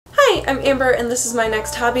I'm Amber and this is my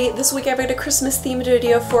next hobby. This week I've got a Christmas themed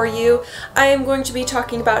video for you. I am going to be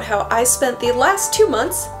talking about how I spent the last 2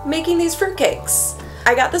 months making these fruitcakes.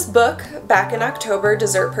 I got this book back in October,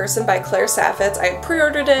 Dessert Person by Claire Saffitz. I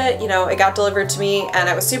pre-ordered it, it got delivered to me and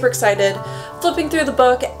I was super excited. Flipping through the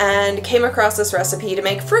book and came across this recipe to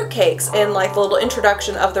make fruitcakes. In like the little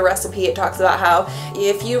introduction of the recipe, it talks about how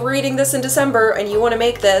if you're reading this in December and you want to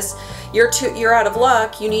make this, you're out of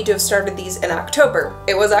luck, you need to have started these in October.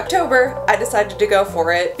 It was October, I decided to go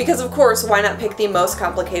for it, because of course, why not pick the most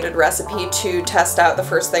complicated recipe to test out the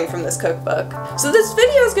first thing from this cookbook. So this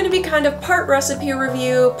video is going to be kind of part recipe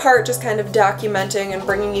review, part just kind of documenting and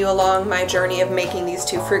bringing you along my journey of making these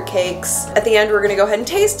 2 fruitcakes. At the end we're going to go ahead and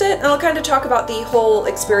taste it, and I'll kind of talk about the whole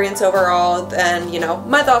experience overall and,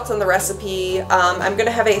 my thoughts on the recipe. I'm going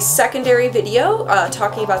to have a secondary video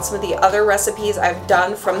talking about some of the other recipes I've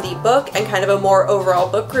done from the book and kind of a more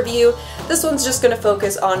overall book review. This one's just going to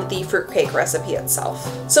focus on the fruitcake recipe itself.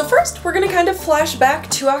 So first, we're going to kind of flash back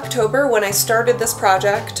to October when I started this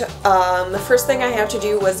project. The first thing I had to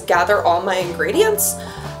do was gather all my ingredients.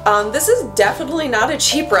 This is definitely not a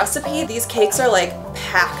cheap recipe. These cakes are like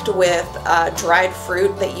packed with dried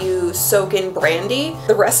fruit that you soak in brandy.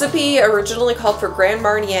 The recipe originally called for Grand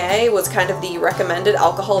Marnier, was kind of the recommended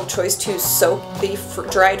alcohol of choice to soak the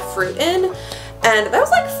dried fruit in. And that was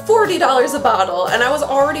like $40 a bottle, and I was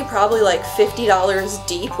already probably like $50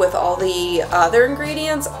 deep with all the other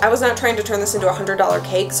ingredients. I was not trying to turn this into a $100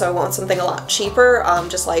 cake, so I want something a lot cheaper,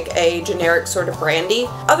 just like a generic sort of brandy.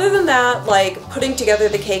 Other than that, like putting together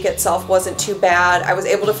the cake itself wasn't too bad. I was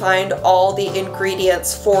able to find all the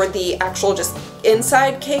ingredients for the actual just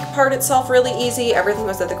inside cake part itself really easy. Everything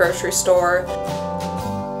was at the grocery store.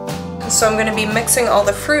 So I'm going to be mixing all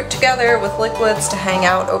the fruit together with liquids to hang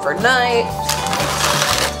out overnight.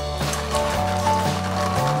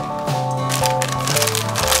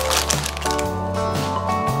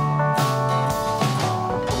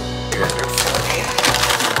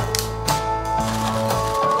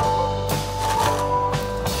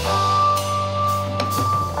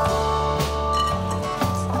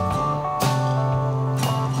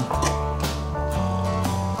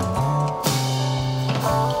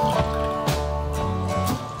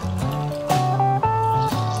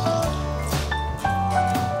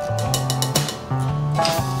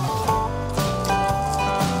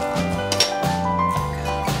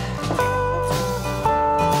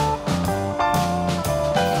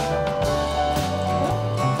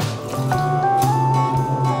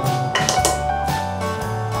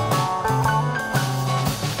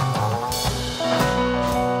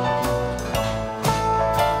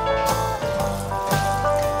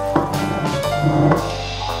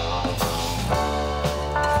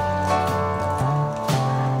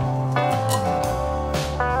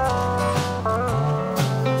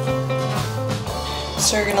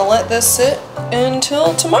 So we're gonna let this sit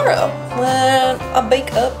until tomorrow when I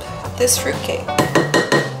bake up this fruitcake.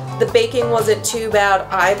 The baking wasn't too bad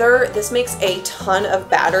either. This makes a ton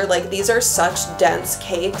of batter. Like, these are such dense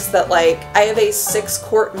cakes that like I have a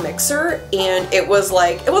 6-quart mixer and it was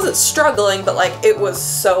like, it wasn't struggling, but like it was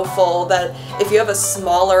so full that if you have a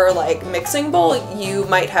smaller like mixing bowl, you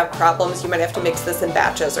might have problems. You might have to mix this in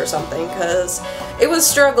batches or something, because it was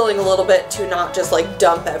struggling a little bit to not just like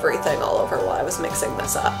dump everything all over while I was mixing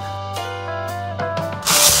this up.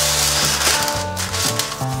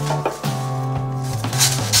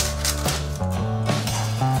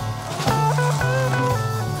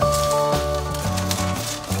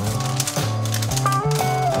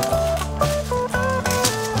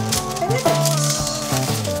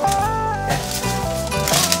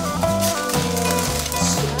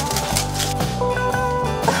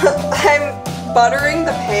 I'm buttering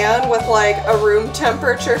the pan with like a room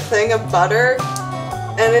temperature thing of butter,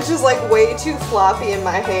 and it's just like way too floppy in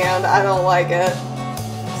my hand. I don't like it.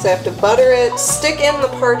 So I have to butter it, stick in the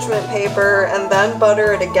parchment paper, and then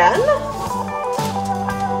butter it again.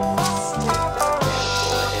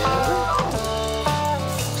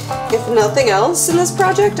 If nothing else in this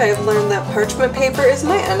project, I have learned that parchment paper is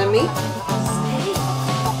my enemy.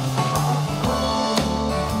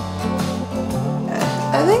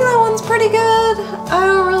 I think that one's pretty good. I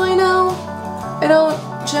don't really know. I don't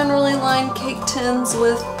generally line cake tins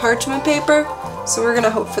with parchment paper, so we're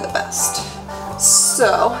gonna hope for the best.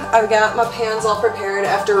 So I've got my pans all prepared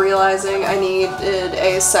after realizing I needed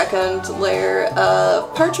a second layer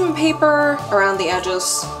of parchment paper around the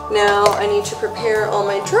edges. Now I need to prepare all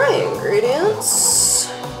my dry ingredients.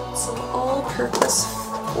 Some all-purpose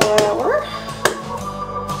flour.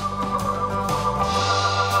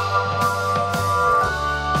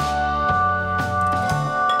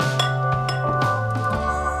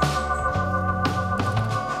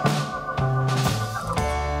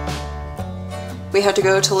 We had to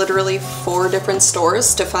go to literally 4 different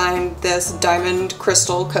stores to find this diamond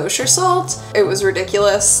crystal kosher salt. It was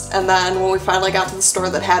ridiculous. And then when we finally got to the store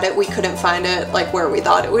that had it, we couldn't find it like where we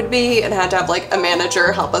thought it would be and had to have like a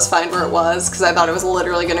manager help us find where it was because I thought I was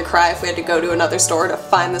literally gonna cry if we had to go to another store to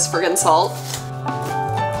find this friggin' salt.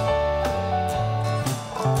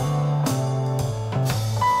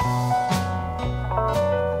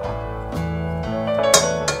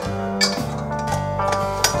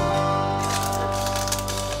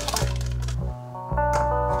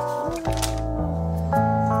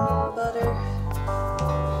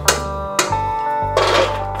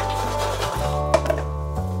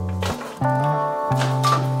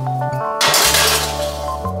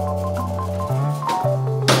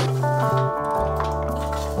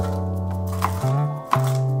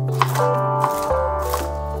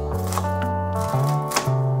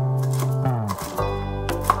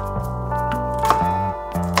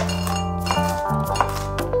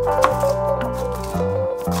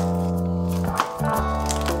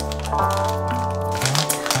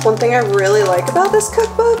 One thing I really like about this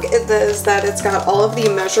cookbook is that it's got all of the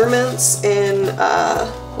measurements in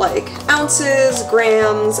like ounces,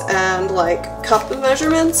 grams, and like cup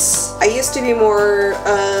measurements. I used to be more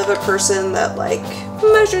of a person that like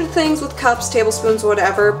measured things with cups, tablespoons,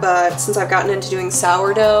 whatever, but since I've gotten into doing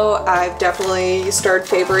sourdough, I've definitely started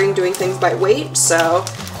favoring doing things by weight, so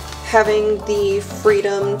having the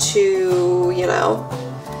freedom to, you know,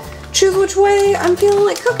 choose which way I'm feeling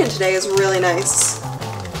like cooking today is really nice.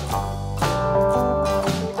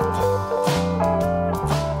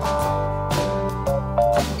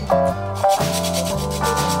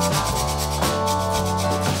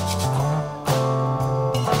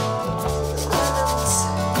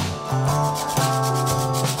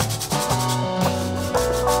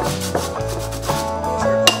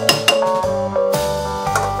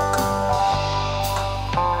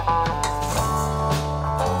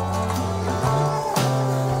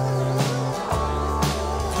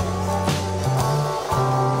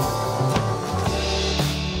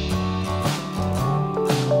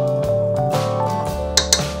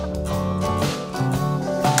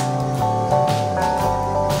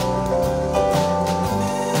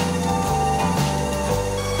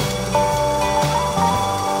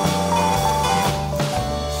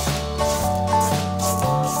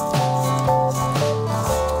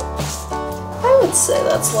 I'd say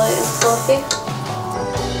that's light and fluffy.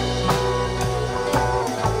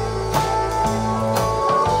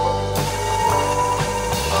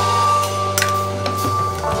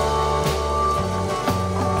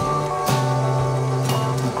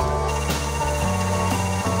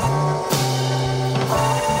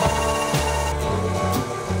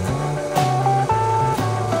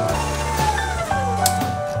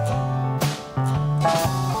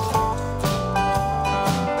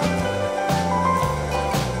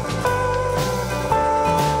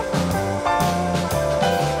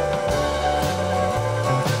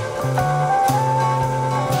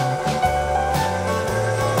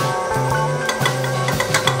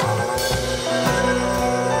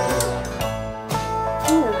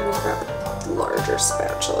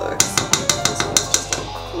 Spatula. This one's just a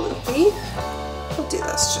little loopy. I'll do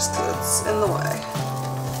this just because it's in the way.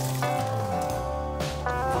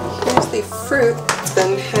 Here's the fruit. It's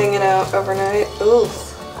been hanging out overnight. Ooh.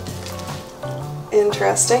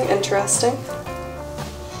 Interesting, interesting.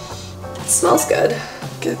 It smells good.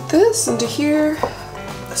 Get this into here.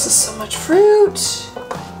 This is so much fruit.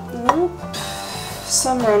 Nope.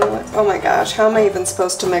 Some runaway. Oh my gosh, how am I even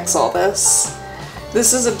supposed to mix all this?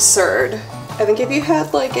 This is absurd. I think if you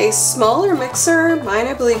had like a smaller mixer, mine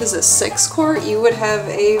I believe is a 6-quart, you would have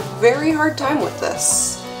a very hard time with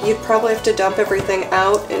this. You'd probably have to dump everything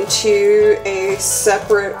out into a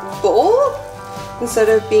separate bowl instead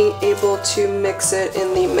of being able to mix it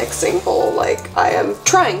in the mixing bowl like I am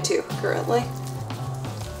trying to currently.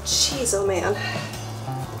 Jeez, oh man.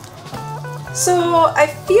 So I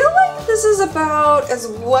feel like this is about as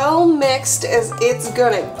well mixed as it's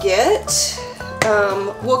gonna get.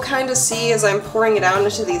 We'll kind of see as I'm pouring it out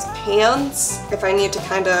into these pans if I need to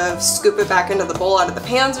kind of scoop it back into the bowl out of the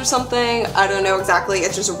pans or something. I don't know exactly.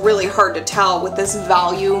 It's just really hard to tell with this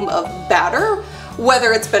volume of batter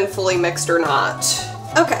whether it's been fully mixed or not.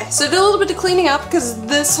 Okay, so I did a little bit of cleaning up because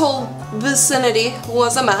this whole vicinity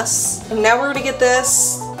was a mess. And now we're gonna get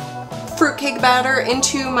this fruitcake batter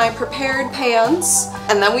into my prepared pans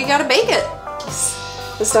and then we gotta bake it.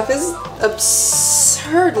 This stuff is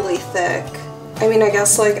absurdly thick. I mean, I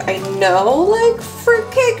guess like I know like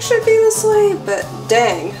fruitcake should be this way, but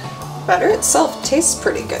dang. Batter itself tastes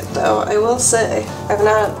pretty good though, I will say. I'm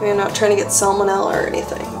not trying to get salmonella or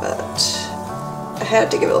anything, but had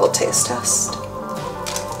to give it a little taste test.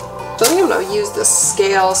 I think I'm gonna use this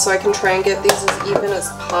scale so I can try and get these as even as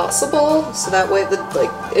possible, so that way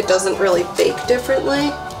it doesn't really bake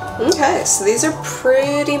differently. Okay, so these are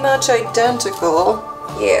pretty much identical.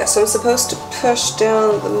 Yeah, so I'm supposed to push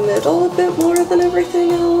down the middle a bit more than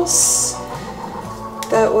everything else.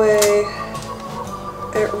 That way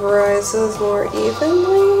it rises more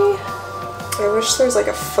evenly. I wish there was like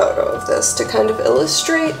a photo of this to kind of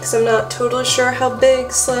illustrate, because I'm not totally sure how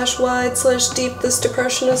big / wide / deep this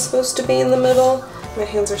depression is supposed to be in the middle. My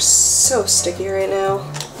hands are so sticky right now.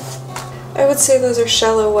 I would say those are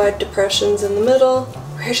shallow, wide depressions in the middle.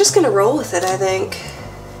 We're just gonna roll with it, I think,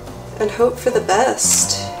 and hope for the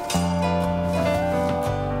best.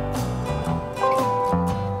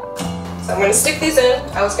 So I'm gonna stick these in.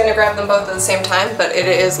 I was gonna grab them both at the same time, but it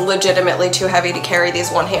is legitimately too heavy to carry these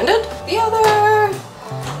one-handed. The other,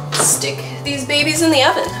 stick these babies in the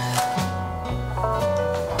oven.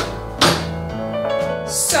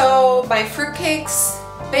 So my fruitcakes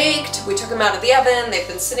baked. We took them out of the oven. They've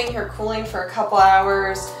been sitting here cooling for a couple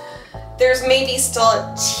hours. There's maybe still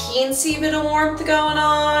a teensy bit of warmth going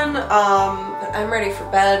on, but I'm ready for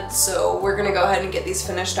bed, so we're gonna go ahead and get these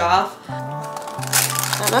finished off.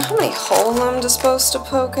 I don't know how many holes I'm supposed to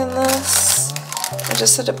poke in this. I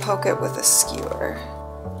just had to poke it with a skewer.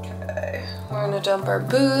 Okay, we're gonna dump our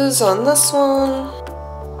booze on this one.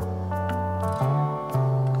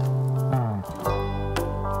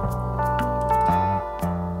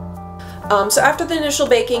 So after the initial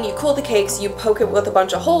baking, you cool the cakes, you poke it with a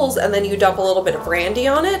bunch of holes, and then you dump a little bit of brandy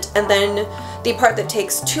on it. And then the part that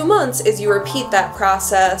takes 2 months is you repeat that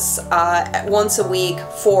process once a week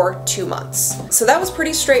for 2 months. So that was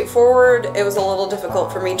pretty straightforward. It was a little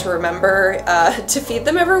difficult for me to remember to feed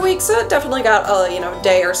them every week, so it definitely got a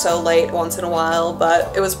day or so late once in a while,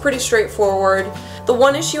 but it was pretty straightforward. The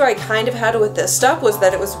one issue I kind of had with this stuff was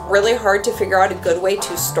that it was really hard to figure out a good way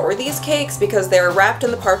to store these cakes, because they're wrapped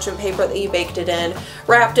in the parchment paper that you baked it in,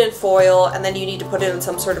 wrapped in foil, and then you need to put it in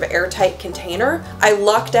some sort of airtight container. I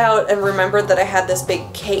lucked out and remembered that I had this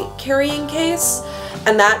big cake carrying case,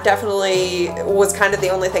 and that definitely was kind of the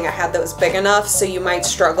only thing I had that was big enough, so you might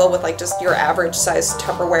struggle with just your average size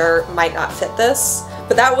Tupperware might not fit this.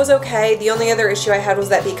 But that was okay. The only other issue I had was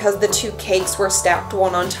that because the 2 cakes were stacked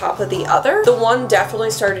one on top of the other, the one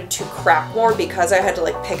definitely started to crack more because I had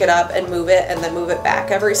to pick it up and move it and then move it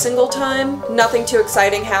back every single time. Nothing too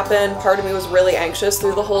exciting happened. Part of me was really anxious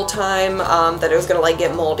through the whole time that it was gonna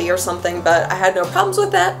get moldy or something, but I had no problems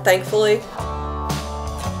with that, thankfully.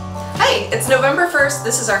 Hey, it's November 1st.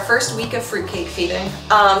 This is our first week of fruitcake feeding.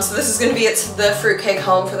 So this is going to be the fruitcake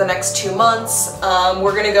home for the next 2 months.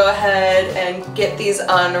 We're going to go ahead and get these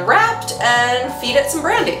unwrapped and feed it some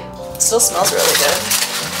brandy. It still smells really good.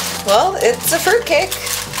 Well, it's a fruitcake.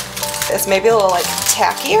 It's maybe a little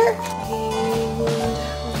tackier. And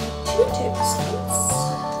 2 tablespoons.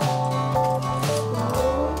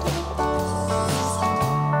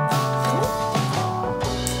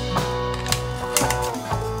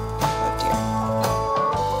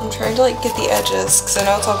 Trying to get the edges, because I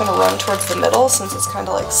know it's all going to run towards the middle since it's kind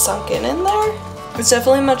of sunken in there. It's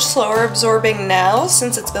definitely much slower absorbing now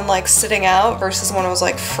since it's been sitting out versus when it was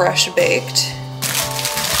fresh baked.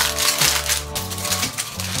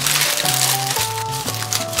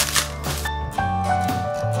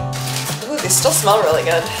 Ooh, they still smell really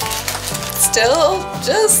good. Still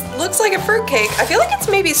just looks like a fruitcake. I feel like it's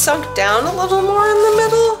maybe sunk down a little more in the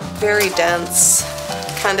middle. Very dense,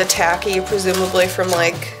 kind of tacky, presumably from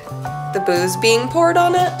the booze being poured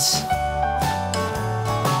on it.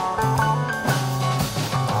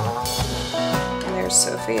 And there's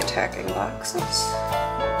Sophie attacking boxes.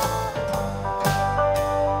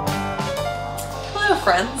 Hello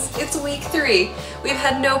friends, it's week 3. We've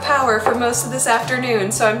had no power for most of this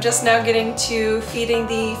afternoon, so I'm just now getting to feeding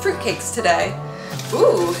the fruitcakes today.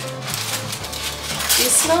 Ooh,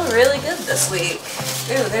 these smell really good this week.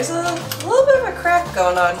 Ooh, there's a little bit of a crack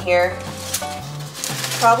going on here.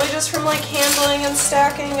 Probably just from handling and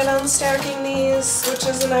stacking and unstacking these, which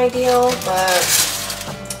isn't ideal, but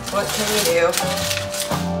what can you do?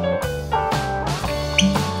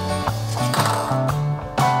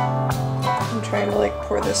 I'm trying to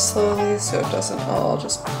pour this slowly so it doesn't all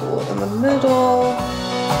just pool in the middle.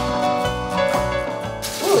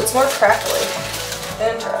 Ooh, it's more crackly.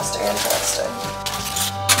 Interesting, interesting.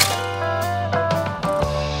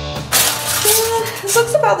 This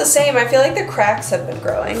looks about the same. I feel like the cracks have been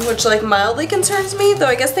growing, which mildly concerns me, though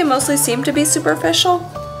I guess they mostly seem to be superficial.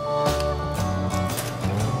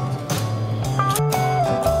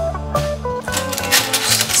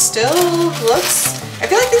 Still looks, I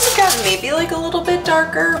feel like these have gotten maybe a little bit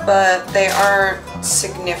darker, but they aren't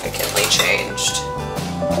significantly changed.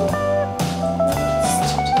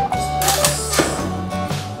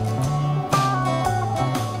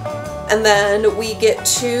 And then we get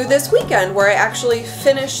to this weekend where I actually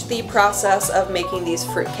finished the process of making these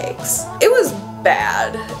fruitcakes. It was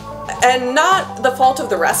bad. And not the fault of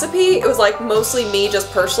the recipe, it was like mostly me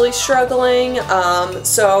just personally struggling.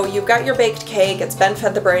 So you've got your baked cake, it's been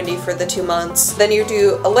fed the brandy for the 2 months. Then you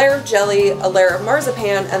do a layer of jelly, a layer of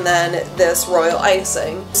marzipan, and then this royal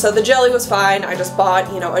icing. So the jelly was fine, I just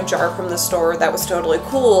bought, you know, a jar from the store that was totally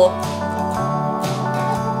cool.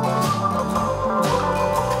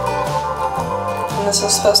 And this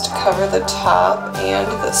was supposed to cover the top and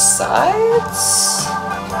the sides.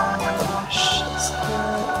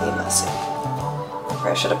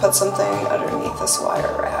 I should have put something underneath this wire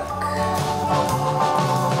rack.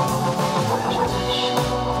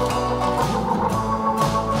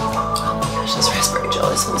 Oh my gosh, this raspberry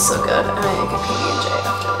jelly smells so good. I'm gonna get PB&J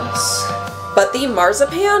after this. But the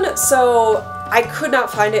marzipan, so I could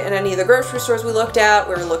not find it in any of the grocery stores we looked at.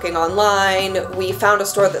 We were looking online. We found a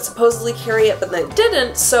store that supposedly carried it, but then it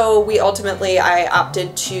didn't, so I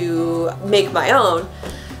opted to make my own.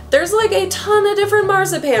 There's like a ton of different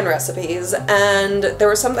marzipan recipes, and there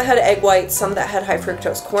were some that had egg whites, some that had high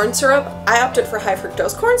fructose corn syrup. I opted for high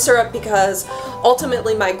fructose corn syrup because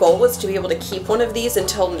ultimately my goal was to be able to keep one of these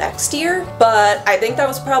until next year, but I think that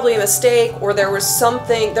was probably a mistake, or there was some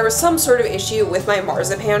sort of issue with my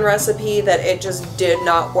marzipan recipe that it just did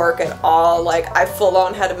not work at all. Like, I full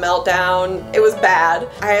on had a meltdown. It was bad.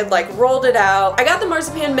 I had like rolled it out. I got the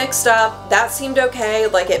marzipan mixed up. That seemed okay.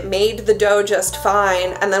 Like, it made the dough just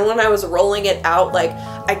fine, and then when I was rolling it out, like,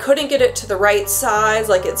 I couldn't get it to the right size,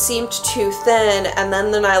 like it seemed too thin, and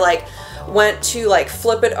then I like went to like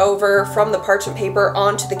flip it over from the parchment paper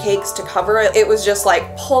onto the cakes to cover it. It was just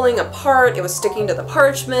like pulling apart, it was sticking to the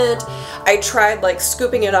parchment. I tried like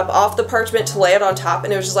scooping it up off the parchment to lay it on top,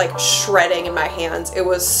 and it was just like shredding in my hands. It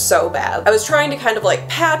was so bad. I was trying to kind of like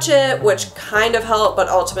patch it, which kind of helped, but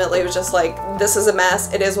ultimately it was just like, this is a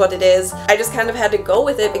mess, it is what it is. I just kind of had to go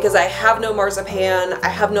with it because I have no marzipan, I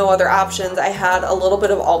have no other options. I had a little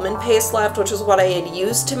bit of almond paste left, which is what I had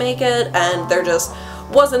used to make it, and there just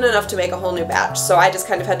wasn't enough to make a whole new batch, so I just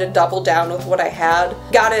kind of had to double down with what I had.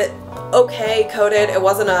 Got it okay coated. It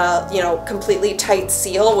wasn't a, you know, completely tight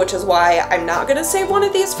seal, which is why I'm not gonna save one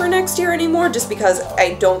of these for next year anymore, just because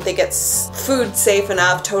I don't think it's food safe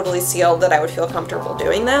enough, totally sealed, that I would feel comfortable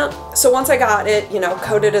doing that. So once I got it, you know,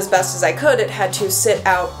 coated as best as I could, it had to sit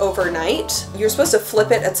out overnight. You're supposed to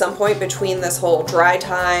flip it at some point between this whole dry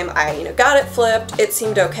time. I, you know, got it flipped. It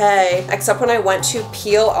seemed okay, except when I went to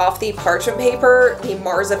peel off the parchment paper, the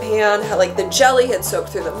marzipan, like the jelly had soaked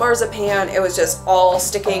through the marzipan. It was just all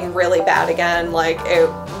sticking really bad again. Like, it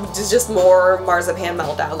was just more marzipan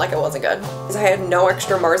meltdown. Like, it wasn't good. Because I had no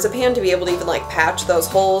extra marzipan to be able to even like patch those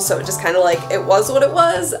holes, so it just kind of like, it was what it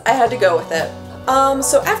was. I had to go with it.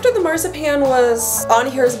 So after the marzipan was on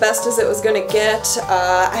here as best as it was gonna get,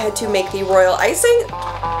 I had to make the royal icing.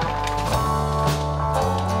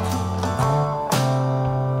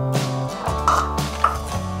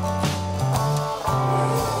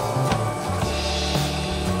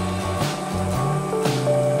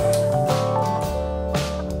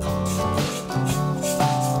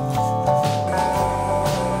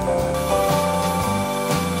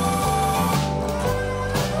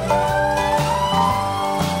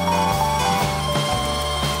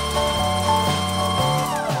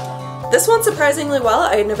 This went surprisingly well.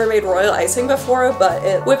 I had never made royal icing before, but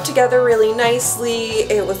it whipped together really nicely.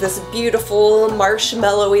 It was this beautiful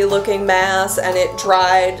marshmallowy looking mass, and it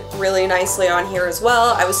dried really nicely on here as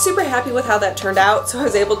well. I was super happy with how that turned out, so I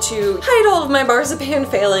was able to hide all of my marzipan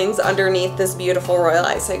failings underneath this beautiful royal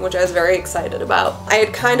icing, which I was very excited about. I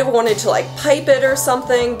had kind of wanted to like pipe it or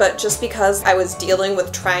something, but just because I was dealing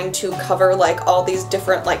with trying to cover like all these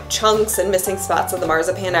different like chunks and missing spots of the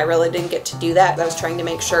marzipan, I really didn't get to do that. I was trying to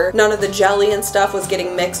make sure none of the jelly and stuff was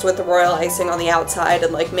getting mixed with the royal icing on the outside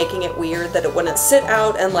and like making it weird that it wouldn't sit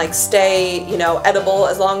out and like stay, you know, edible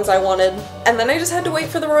as long as I wanted. And then I just had to wait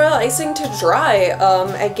for the royal icing to dry.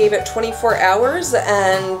 I gave it 24 hours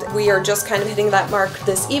and we are just kind of hitting that mark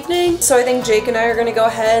this evening. So I think Jake and I are going to go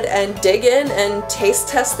ahead and dig in and taste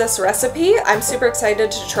test this recipe. I'm super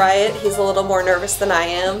excited to try it. He's a little more nervous than I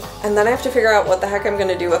am. And then I have to figure out what the heck I'm going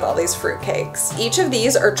to do with all these fruitcakes. Each of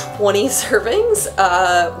these are 20 servings.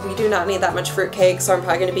 We do not need that much fruitcake, so I'm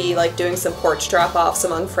probably going to be like doing some porch drop-offs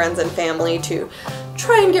among friends and family to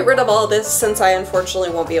try and get rid of all this, since I unfortunately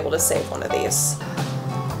won't be able to save one of these.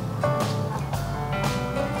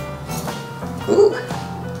 Ooh.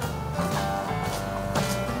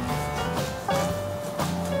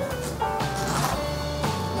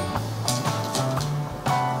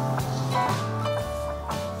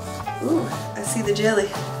 jelly.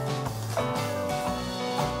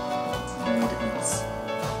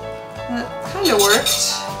 That kind of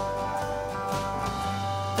worked.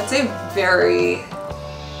 That's a very...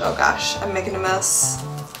 Oh gosh, I'm making a mess.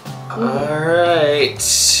 Alright.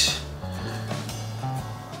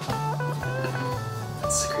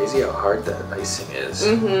 It's crazy how hard that icing is.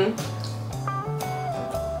 Mm-hmm.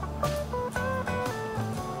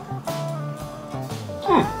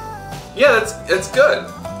 Yeah, that's good.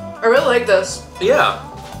 I really like this. Yeah.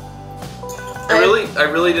 I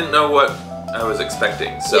really didn't know what I was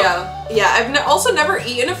expecting. So yeah. I've also never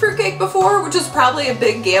eaten a fruitcake before, which is probably a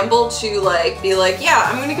big gamble to like be like, yeah,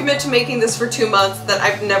 I'm gonna commit to making this for 2 months. That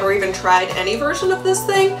I've never even tried any version of this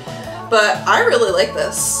thing, but I really like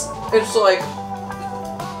this. It's like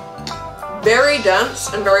very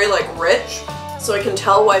dense and very like rich. So I can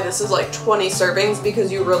tell why this is like 20 servings,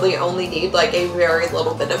 because you really only need like a very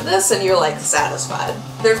little bit of this and you're like satisfied.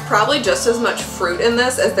 There's probably just as much fruit in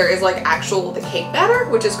this as there is like the cake batter,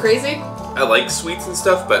 which is crazy. I like sweets and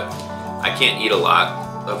stuff, but I can't eat a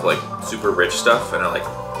lot of like super rich stuff, and I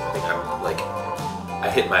think I'm like, I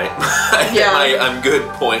hit my, I'm good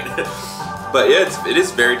point. But yeah, it is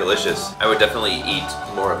very delicious. I would definitely eat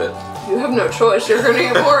more of it. You have no choice, you're gonna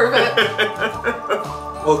eat more of it.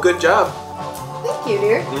 Well, good job. Thank you,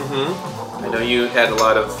 dear. I know you had a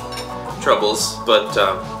lot of troubles, but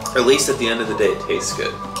at least at the end of the day, it tastes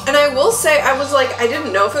good. And I will say, I was like, I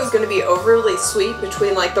didn't know if it was going to be overly sweet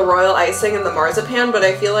between like the royal icing and the marzipan, but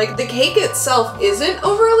I feel like the cake itself isn't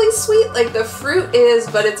overly sweet. Like the fruit is,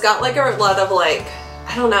 but it's got like a lot of like,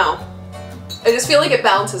 I don't know. I just feel like it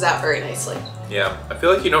balances out very nicely. Yeah, I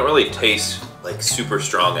feel like you don't really taste like super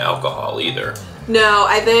strong alcohol either. No,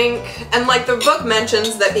 I think, and like the book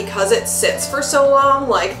mentions that because it sits for so long,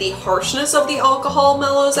 like the harshness of the alcohol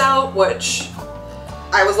mellows out, which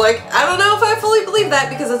I was like, I don't know if I fully believe that,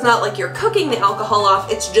 because it's not like you're cooking the alcohol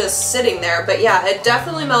off, it's just sitting there. But yeah, it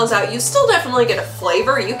definitely mellows out. You still definitely get a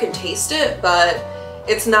flavor, you can taste it, but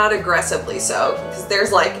it's not aggressively so, because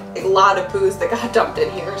there's like a lot of booze that got dumped in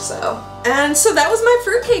here, so. And so that was my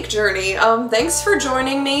fruitcake journey. Thanks for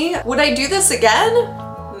joining me. Would I do this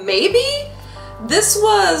again? Maybe? This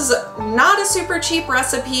was not a super cheap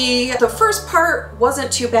recipe. The first part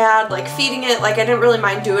wasn't too bad, like feeding it, like I didn't really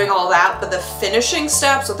mind doing all that, but the finishing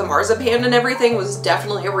steps with the marzipan and everything was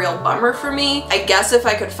definitely a real bummer for me. I guess if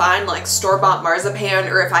I could find like store-bought marzipan,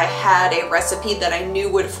 or if I had a recipe that I knew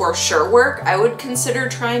would for sure work, I would consider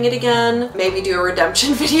trying it again. Maybe do a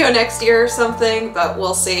redemption video next year or something, but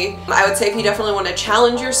we'll see. I would say if you definitely want to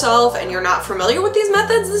challenge yourself and you're not familiar with these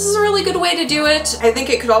methods, this is a really good way to do it. I think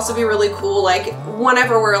it could also be really cool, like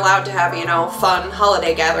whenever we're allowed to have, you know, fun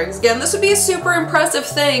holiday gatherings again. This would be a super impressive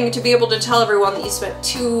thing to be able to tell everyone that you spent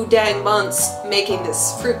 2 dang months making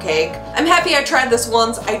this fruitcake. I'm happy I tried this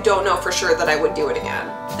once. I don't know for sure that I would do it again.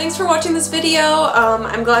 Thanks for watching this video.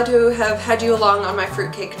 I'm glad to have had you along on my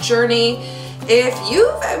fruitcake journey. If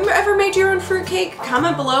you've ever made your own fruitcake,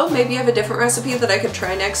 comment below. Maybe you have a different recipe that I could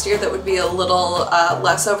try next year that would be a little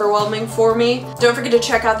less overwhelming for me. Don't forget to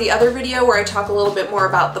check out the other video where I talk a little bit more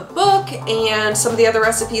about the book and some of the other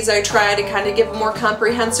recipes I tried to kind of give a more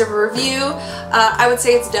comprehensive review. I would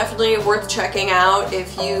say it's definitely worth checking out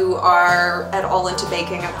if you are at all into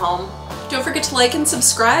baking at home. Don't forget to like and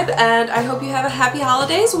subscribe, and I hope you have a happy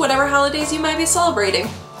holidays, whatever holidays you might be celebrating.